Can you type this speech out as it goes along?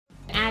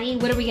Addy,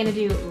 what are we gonna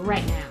do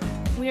right now?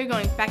 We are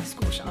going back to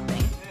school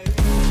shopping.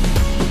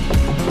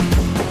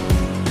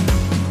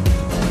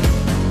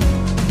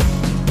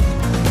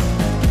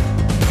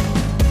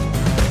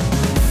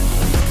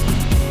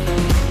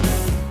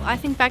 I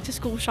think back to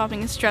school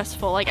shopping is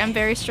stressful. Like, I'm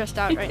very stressed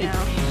out right now.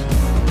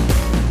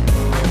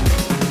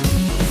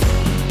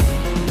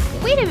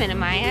 Wait a minute,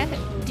 Maya.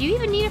 Do you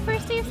even need a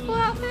first day of school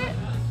outfit?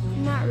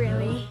 Not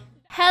really.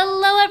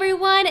 Hello,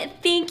 everyone.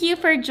 Thank you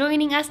for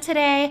joining us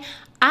today.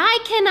 I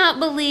cannot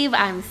believe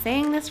I'm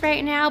saying this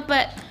right now,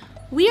 but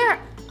we are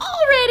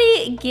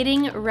already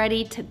getting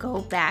ready to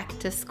go back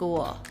to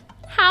school.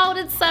 How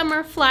did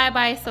summer fly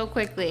by so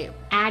quickly?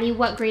 Addy,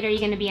 what grade are you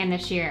gonna be in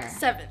this year?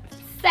 7th.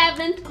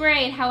 7th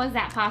grade, how is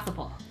that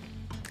possible?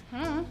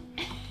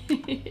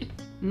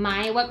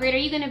 Maya, what grade are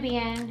you gonna be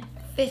in?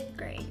 5th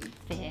grade.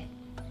 5th.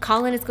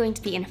 Colin is going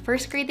to be in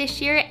 1st grade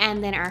this year,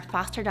 and then our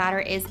foster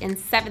daughter is in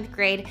 7th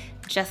grade,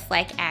 just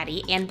like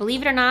Addy. And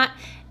believe it or not,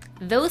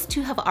 those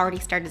two have already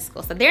started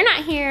school. So they're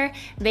not here,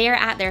 they are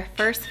at their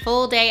first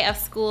full day of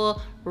school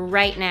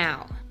right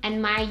now.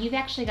 And Maya, you've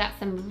actually got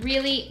some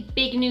really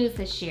big news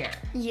this year.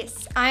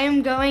 Yes, I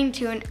am going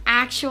to an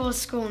actual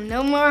school,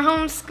 no more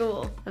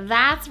homeschool.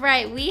 That's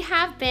right, we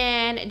have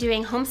been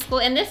doing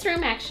homeschool in this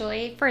room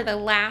actually for the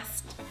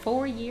last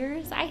 4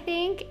 years, I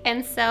think.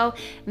 And so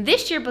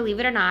this year, believe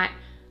it or not,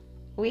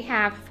 we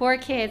have 4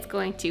 kids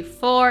going to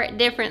 4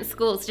 different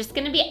schools. Just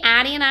gonna be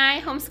Addy and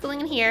I homeschooling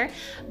in here,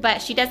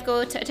 but she does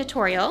go to a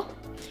tutorial.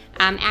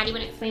 Addy,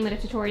 want to explain what a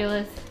tutorial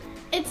is?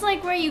 It's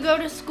like where you go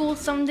to school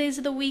some days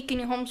of the week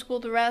and you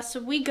homeschool the rest.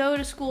 So we go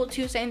to school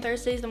Tuesday and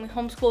Thursdays, then we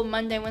homeschool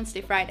Monday,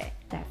 Wednesday, Friday.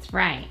 That's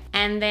right.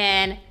 And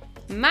then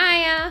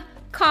Maya,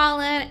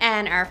 Colin,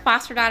 and our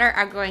foster daughter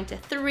are going to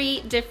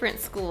 3 different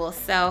schools.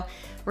 So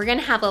we're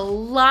gonna have a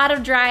lot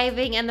of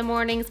driving in the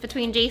mornings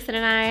between Jason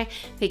and I,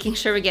 making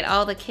sure we get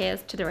all the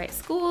kids to the right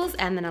schools,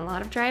 and then a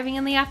lot of driving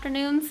in the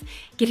afternoons,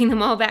 getting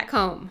them all back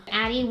home.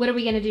 Addy, what are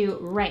we gonna do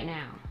right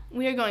now?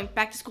 We are going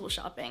back to school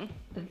shopping.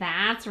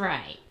 That's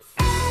right.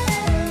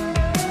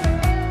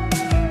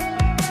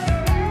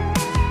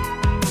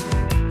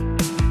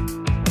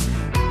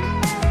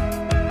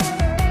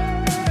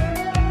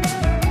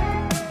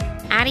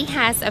 Addy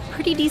has a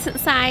pretty decent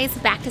size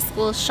back to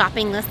school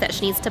shopping list that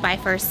she needs to buy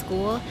for her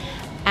school.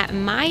 At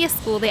Maya's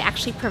school, they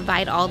actually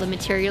provide all the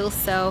materials,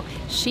 so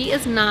she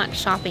is not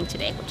shopping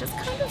today, which is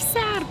kind of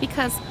sad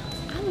because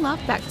I love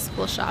back to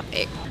school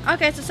shopping.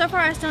 Okay, so far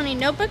I still need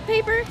notebook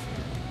paper,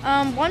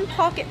 1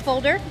 pocket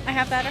folder, I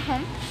have that at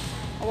home,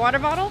 a water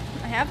bottle,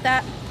 I have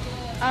that,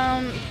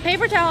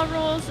 paper towel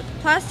rolls,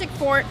 plastic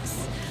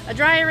forks, a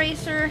dry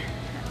eraser,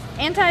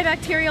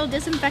 antibacterial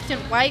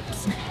disinfectant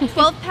wipes,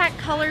 12-pack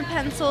colored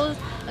pencils,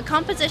 a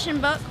composition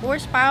book or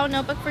spiral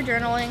notebook for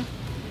journaling,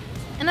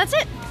 and that's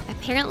it.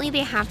 Apparently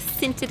they have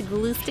scented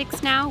glue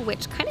sticks now,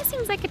 which kind of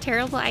seems like a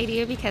terrible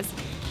idea because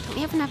don't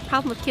we have enough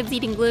problem with kids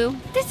eating glue?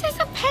 This is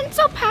a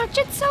pencil pouch,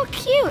 it's so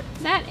cute.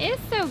 That is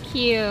so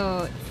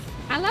cute.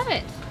 I love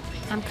it.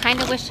 I'm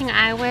kind of wishing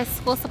I was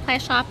school supply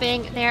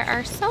shopping. There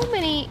are so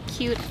many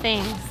cute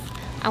things.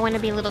 I want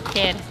to be a little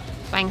kid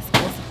buying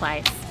school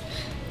supplies.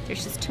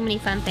 There's just too many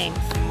fun things.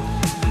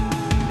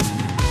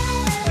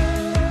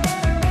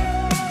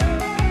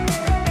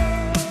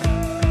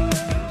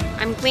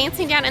 I'm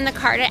glancing down in the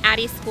cart at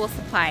Addy's school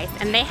supplies,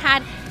 and they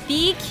had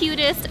the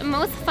cutest,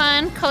 most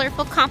fun,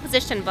 colorful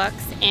composition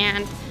books,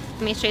 and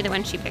let me show you the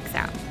one she picks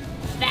out.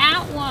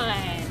 That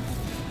one.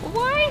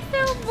 Why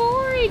so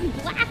boring?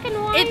 Black and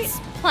white? It's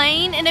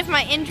plain, and if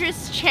my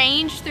interests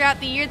change throughout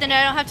the year, then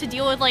I don't have to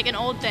deal with like an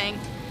old thing.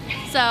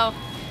 So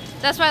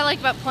that's what I like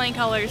about plain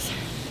colors.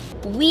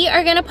 We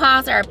are gonna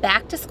pause our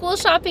back to school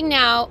shopping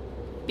now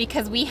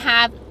because we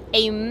have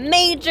a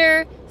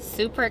major,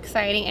 super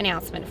exciting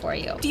announcement for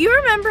you. Do you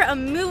remember a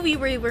movie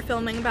we were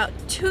filming about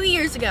 2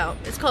 years ago?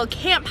 It's called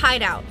Camp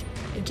Hideout.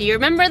 Do you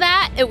remember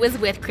that? It was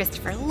with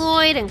Christopher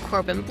Lloyd and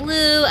Corbin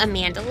Bleu,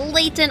 Amanda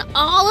Layton,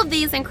 all of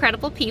these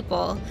incredible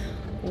people.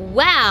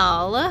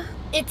 Well,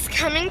 It's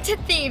coming to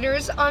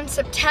theaters on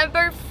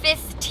September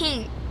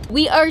 15th.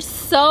 we are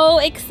so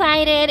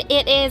excited.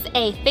 It is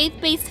a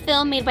faith-based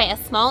film made by a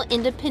small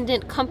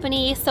independent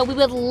company, so we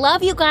would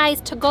love you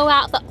guys to go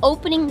out the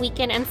opening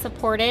weekend and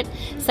support it,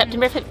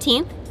 September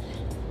 15th.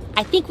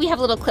 I think we have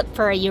a little clip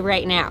for you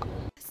right now.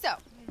 So,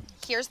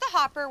 here's the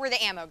hopper where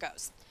the ammo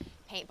goes.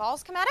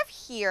 Paintballs come out of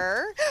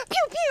here.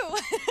 Pew, pew!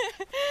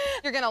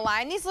 You're gonna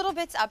line these little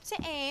bits up to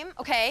aim,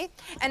 okay?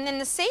 And then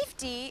the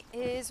safety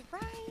is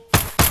right.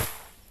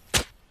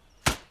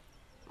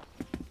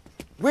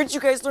 Where did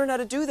you guys learn how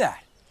to do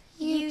that?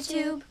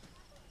 YouTube.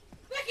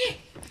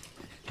 Becky!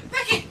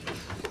 Becky!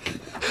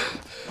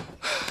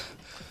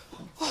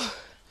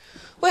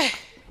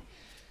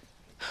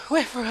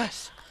 Wait for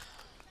us.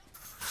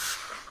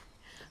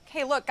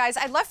 Okay, look, guys,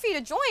 I'd love for you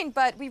to join,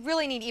 but we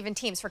really need even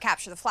teams for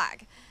capture the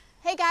flag.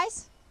 Hey,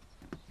 guys.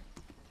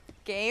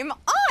 Game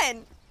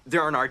on!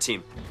 They're on our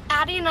team.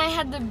 Addy and I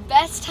had the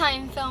best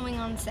time filming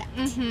on set.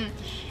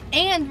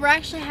 And we're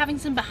actually having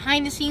some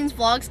behind the scenes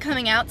vlogs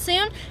coming out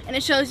soon, and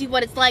it shows you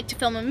what it's like to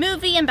film a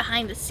movie and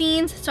behind the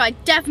scenes, so I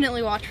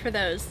definitely watch for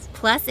those.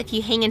 Plus, if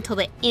you hang until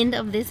the end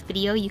of this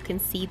video, you can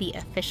see the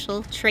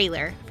official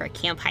trailer for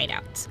Camp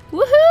Hideout.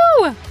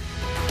 Woohoo!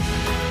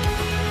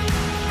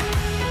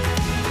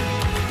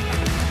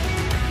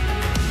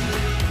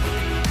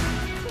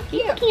 Are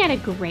you looking at a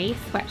gray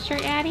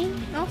sweatshirt, Addy?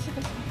 Oh,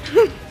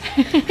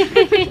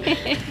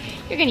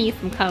 You're gonna use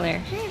some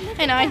color.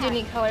 I know, I do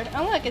need colored.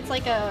 Oh look, it's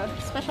like a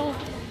special,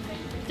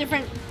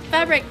 different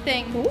fabric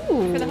thing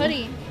for the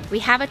hoodie. We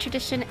have a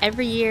tradition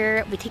every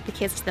year. We take the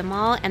kids to the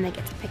mall and they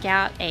get to pick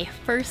out a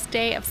first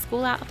day of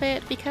school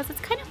outfit because it's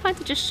kind of fun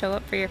to just show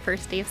up for your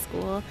first day of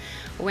school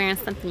wearing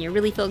something you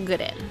really feel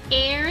good in.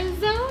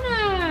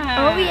 Arizona!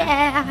 Oh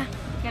yeah!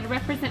 Gotta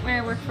represent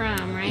where we're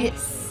from, right?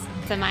 Yes.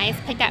 So Maya's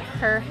picked out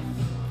her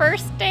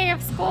first day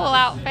of school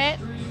outfit.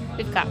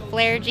 We've got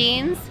flare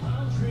jeans.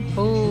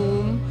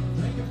 Boom.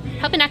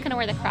 Probably not gonna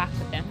wear the Crocs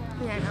with them.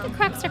 Yeah, no. The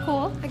Crocs are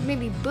cool. Like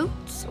maybe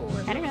boots or...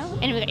 I don't know.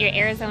 And we got your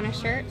Arizona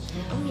shirt.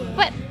 Oh yeah.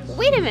 But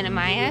wait a minute,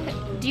 Maya.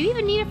 Do you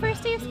even need a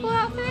first day of school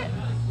outfit?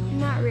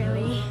 Not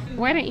really.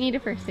 Why don't you need a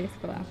first day of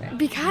school outfit?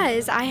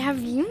 Because I have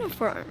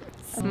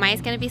uniforms.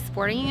 Maya's gonna be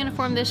sporting a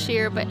uniform this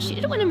year, but she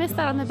didn't want to miss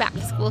out on the back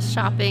to school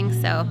shopping,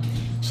 so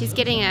she's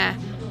getting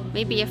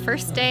maybe a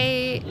first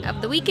day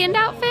of the weekend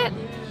outfit.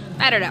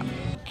 I don't know.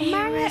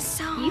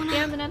 Arizona. You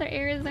found another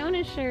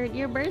Arizona shirt,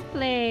 your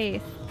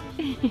birthplace.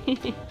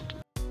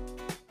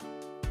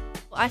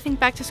 I think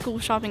back to school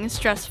shopping is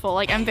stressful.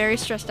 Like, I'm very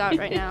stressed out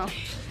right now.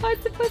 Oh,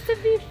 it's supposed to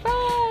be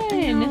fun.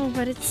 I know,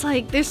 but it's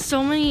like, there's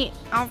so many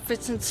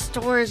outfits and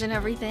stores and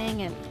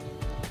everything, and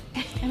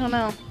I don't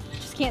know.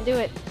 Just can't do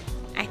it.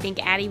 I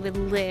think Addy would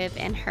live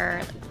in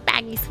her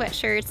baggy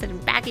sweatshirts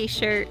and baggy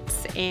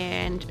shirts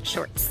and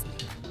shorts.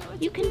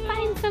 You can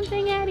find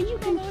something, Addy. You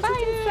can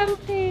find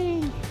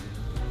something.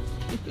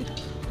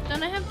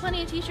 Don't I have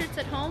plenty of t-shirts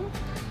at home?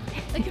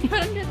 I can put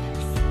under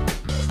this.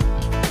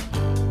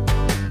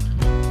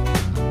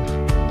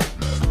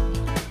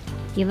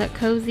 You look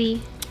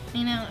cozy.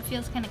 I know, it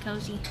feels kind of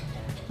cozy.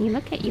 You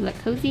look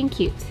cozy and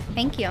cute.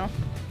 Thank you. I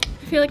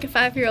feel like a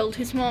 5-year-old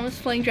whose mom is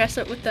playing dress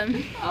up with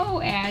them.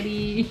 Oh,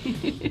 Addy.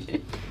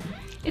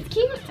 It's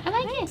cute. I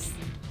like it.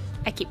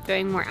 I keep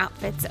throwing more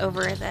outfits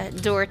over the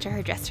door to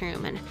her dressing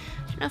room, and I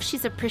don't know if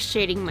she's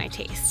appreciating my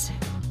taste.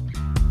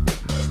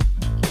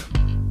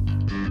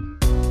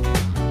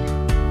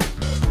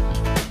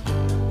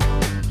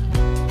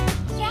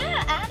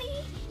 Yeah,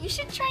 Addy, you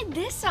should try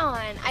this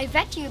on. I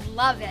bet you'd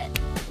love it.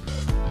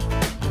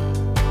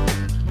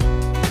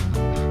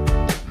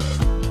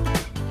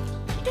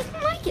 She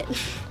doesn't like it.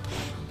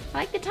 I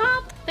like the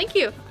top. Thank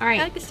you. All right.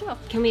 I like this too.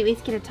 Can we at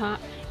least get a top?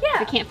 Yeah.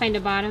 We can't find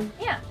a bottom.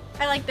 Yeah.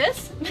 I like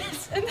this,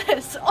 this, and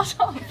this. All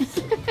tops.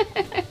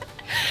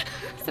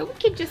 So we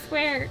could just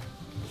wear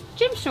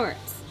gym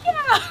shorts.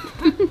 Yeah.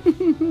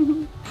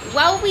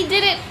 Well, we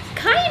did it,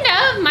 kind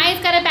of.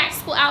 Maya's got a back to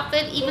school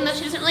outfit, even though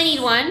she doesn't really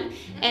need one.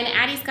 And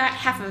Addy's got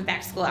half of a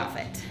back to school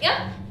outfit.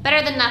 Yep.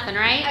 Better than nothing,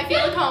 right? I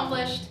feel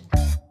accomplished.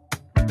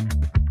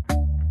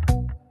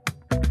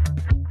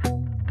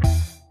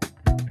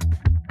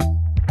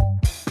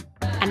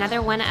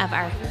 Another one of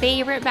our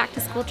favorite back to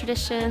school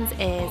traditions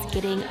is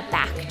getting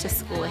back to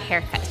school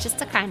haircuts, just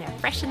to kind of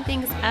freshen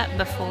things up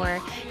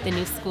before the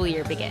new school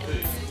year begins.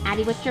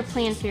 Addy, what's your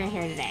plan for your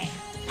hair today?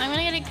 I'm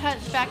gonna get it cut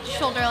back to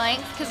shoulder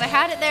length because I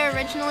had it there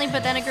originally,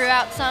 but then it grew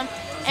out some,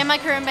 and my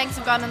curtain bangs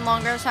have gotten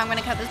longer, so I'm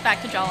gonna cut this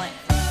back to jaw length.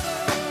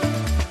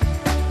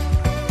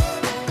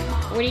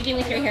 What are you doing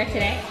with your hair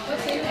today?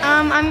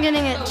 I'm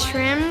getting it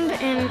trimmed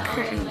and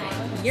curtain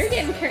bangs. You're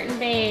getting curtain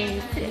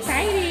bangs.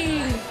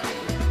 Exciting.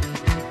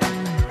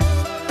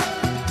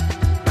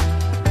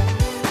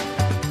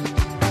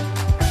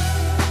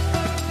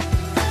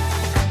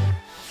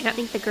 I don't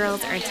think the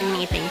girls are doing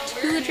anything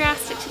too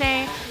drastic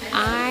today.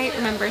 I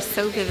remember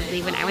so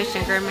vividly when I was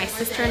younger, my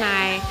sister and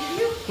I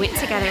went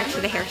together to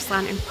the hair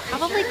salon and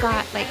probably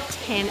got like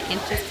 10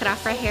 inches cut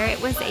off our hair.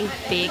 It was a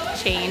big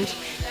change.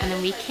 And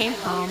then we came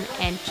home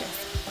and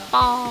just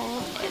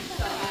bawled and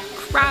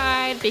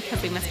cried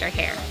because we missed our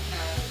hair.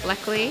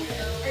 Luckily,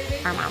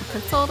 our mom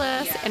consoled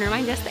us and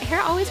reminded us that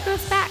hair always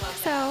grows back,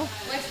 so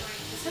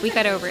we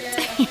got over it.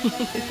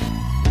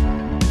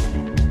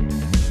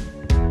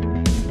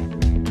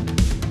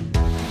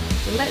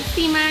 Let's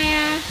see,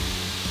 Maya.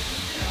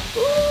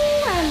 Ooh,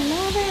 I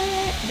love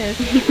it. Those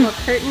beautiful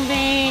curtain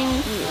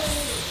bangs.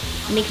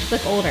 Yes. Makes you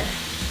look older.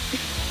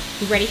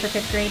 You ready for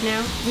 5th grade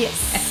now?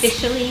 Yes.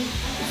 Officially?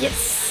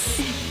 Yes.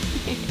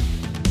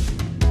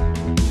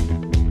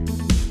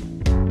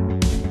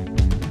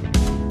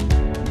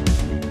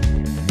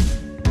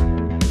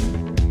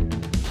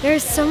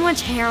 There's so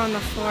much hair on the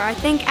floor. I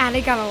think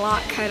Addy got a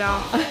lot cut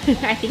off.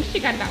 I think she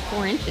got about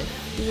 4 inches.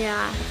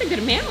 Yeah. That's a good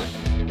amount.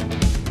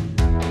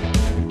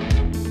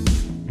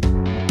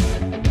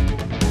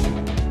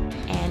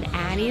 And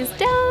Addy's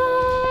done.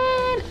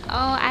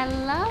 Oh, I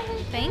love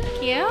it. Thank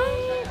you.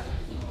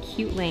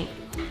 Cute length.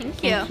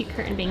 Thank you. And cute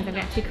curtain bangs. I've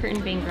got 2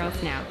 curtain bang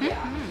girls now.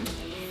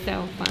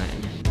 So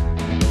fun.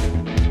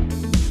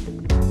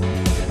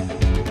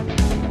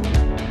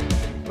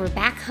 We're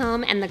back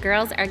home and the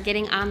girls are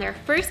getting on their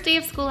first day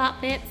of school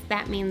outfits.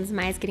 That means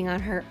Maya's getting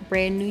on her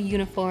brand new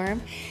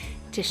uniform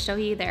to show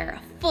you their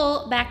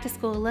full back to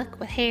school look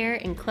with hair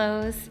and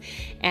clothes.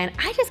 And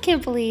I just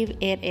can't believe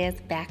it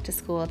is back to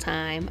school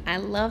time. I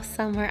love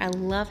summer, I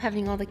love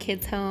having all the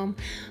kids home,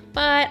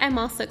 but I'm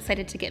also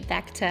excited to get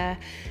back to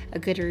a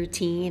good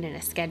routine and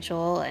a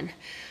schedule. And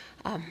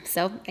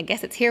so I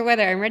guess it's here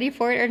whether I'm ready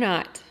for it or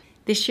not.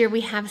 This year we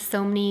have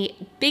so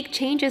many big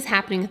changes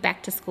happening with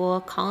back to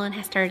school. Colin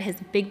has started his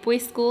big boy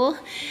school,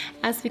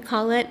 as we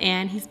call it,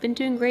 and he's been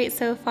doing great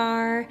so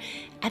far.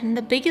 And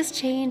the biggest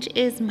change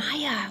is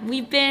Maya.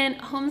 We've been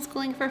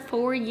homeschooling for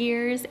 4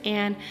 years,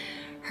 and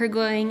her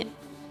going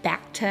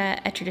back to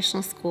a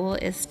traditional school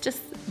is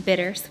just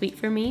bittersweet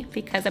for me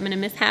because I'm gonna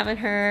miss having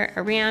her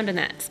around and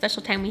that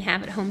special time we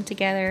have at home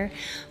together.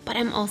 But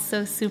I'm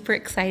also super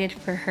excited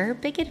for her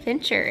big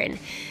adventure and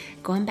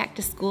going back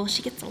to school.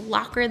 She gets a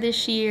locker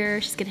this year.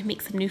 She's gonna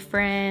make some new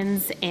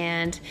friends,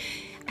 and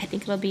I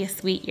think it'll be a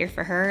sweet year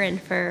for her and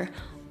for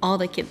all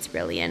the kids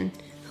really. And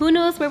who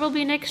knows where we'll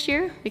be next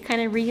year? We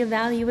kind of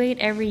reevaluate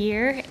every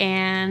year,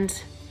 and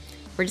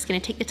we're just gonna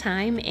take the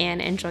time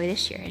and enjoy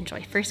this year. Enjoy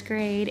 1st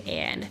grade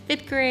and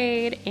 5th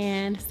grade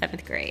and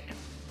 7th grade.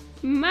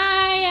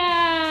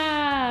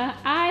 Maya,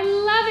 I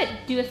love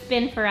it. Do a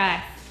spin for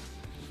us.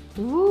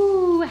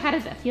 Ooh, how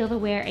does it feel to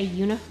wear a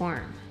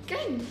uniform?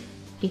 Good.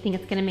 Do you think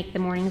it's gonna make the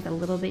mornings a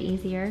little bit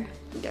easier?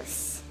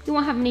 Yes. You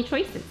won't have any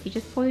choices. You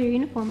just pull your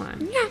uniform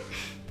on. Yeah.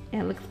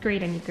 And it looks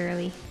great on you,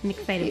 girly. I'm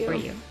excited for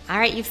you. All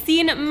right, you've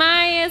seen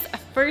Maya's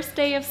first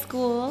day of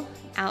school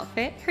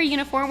outfit, her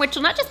uniform, which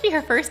will not just be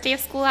her first day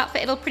of school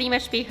outfit, it'll pretty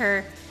much be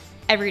her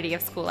every day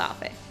of school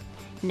outfit.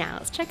 Now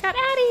let's check out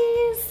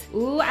Addy's.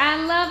 Ooh,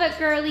 I love it,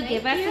 girly.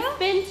 Give us a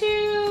spin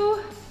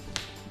too.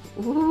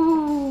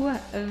 Ooh,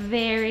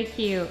 very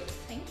cute.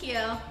 Thank you.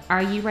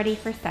 Are you ready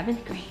for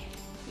 7th grade?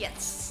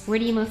 Yes. What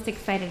are you most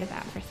excited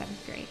about for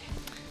 7th grade?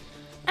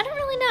 I don't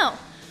really know.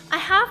 I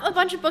have a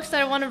bunch of books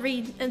that I want to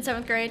read in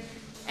 7th grade,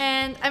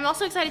 and I'm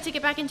also excited to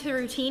get back into the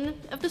routine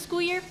of the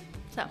school year,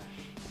 so.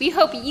 We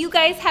hope you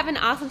guys have an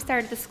awesome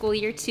start of the school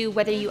year too,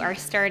 whether you are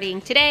starting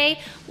today,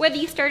 whether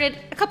you started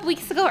a couple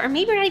weeks ago, or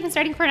maybe you're not even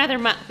starting for another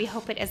month. We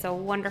hope it is a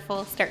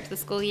wonderful start to the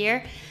school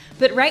year.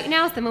 But right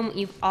now is the moment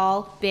you've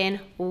all been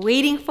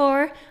waiting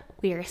for.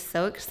 We are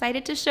so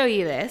excited to show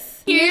you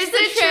this. Here's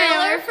the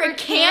trailer for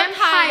Camp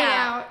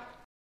Hideout.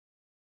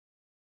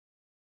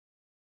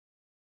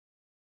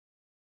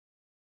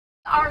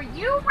 Are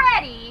you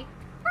ready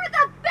for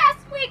the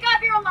best week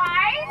of your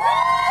life?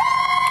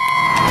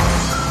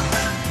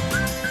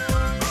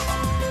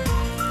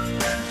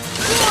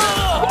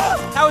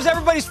 How was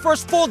everybody's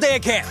first full day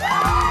at camp?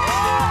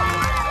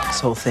 This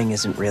whole thing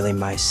isn't really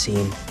my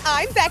scene.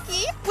 I'm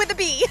Becky with a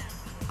B.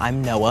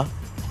 I'm Noah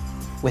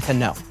with a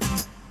no.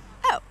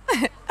 Oh,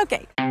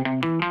 okay.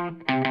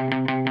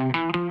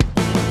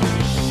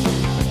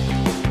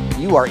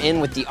 You are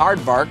in with the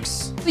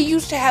aardvarks. They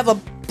used to have a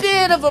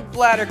bit of a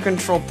bladder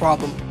control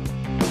problem.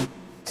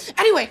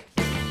 Anyway.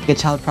 A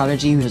child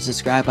prodigy who is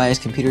described by his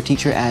computer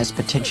teacher as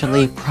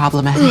potentially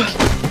problematic.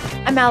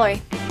 I'm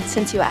Mallory,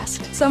 since you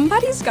asked.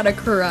 Somebody's got a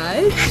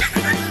crush.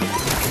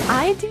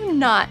 I do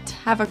not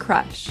have a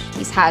crush.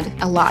 He's had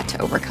a lot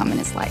to overcome in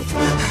his life.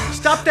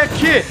 Stop that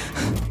kid!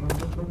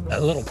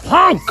 That little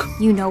punk!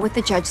 You know what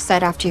the judge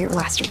said after your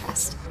last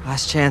arrest.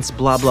 Last chance,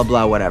 blah, blah,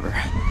 blah, whatever.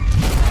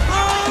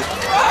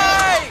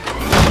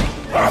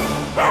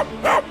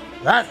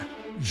 That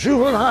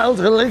juvenile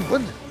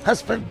delinquent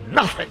has been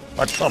nothing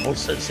but trouble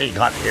since he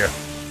got here.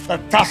 The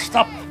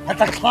dust-up and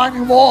the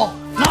climbing wall.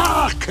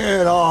 Knock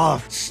it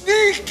off!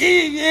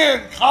 Sneaking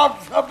in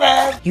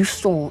contraband! You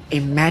stole a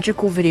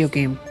magical video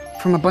game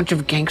from a bunch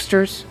of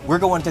gangsters? We're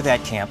going to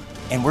that camp,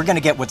 and we're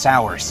gonna get what's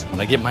ours. When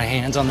I get my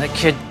hands on that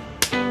kid.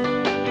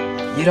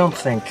 You don't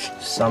think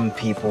some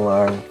people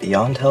are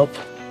beyond help?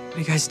 What are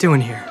you guys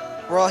doing here?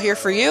 We're all here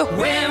for you.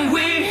 When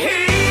we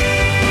hear...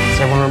 Does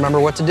everyone remember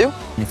what to do?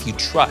 And if you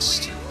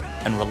trust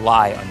and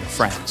rely on your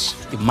friends,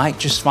 you might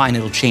just find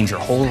it'll change your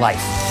whole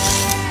life.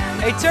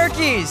 Hey,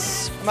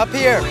 turkeys! I'm up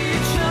here.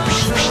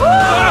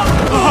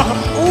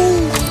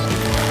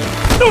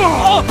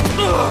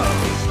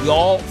 We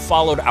all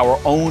followed our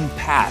own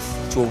path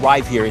to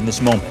arrive here in this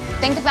moment.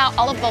 Think about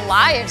all of the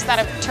lives that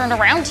have turned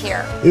around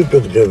here. You've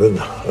been given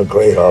a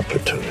great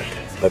opportunity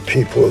by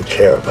people who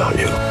care about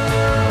you.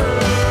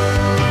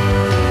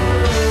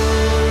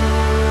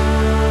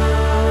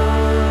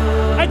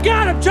 I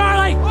got him,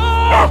 Charlie!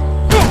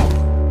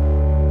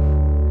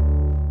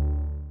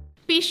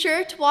 Be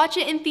sure to watch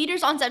it in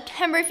theaters on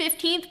September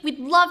 15th. We'd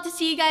love to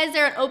see you guys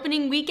there on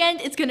opening weekend.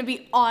 It's gonna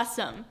be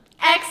awesome.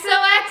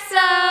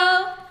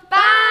 XOXO!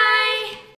 Bye!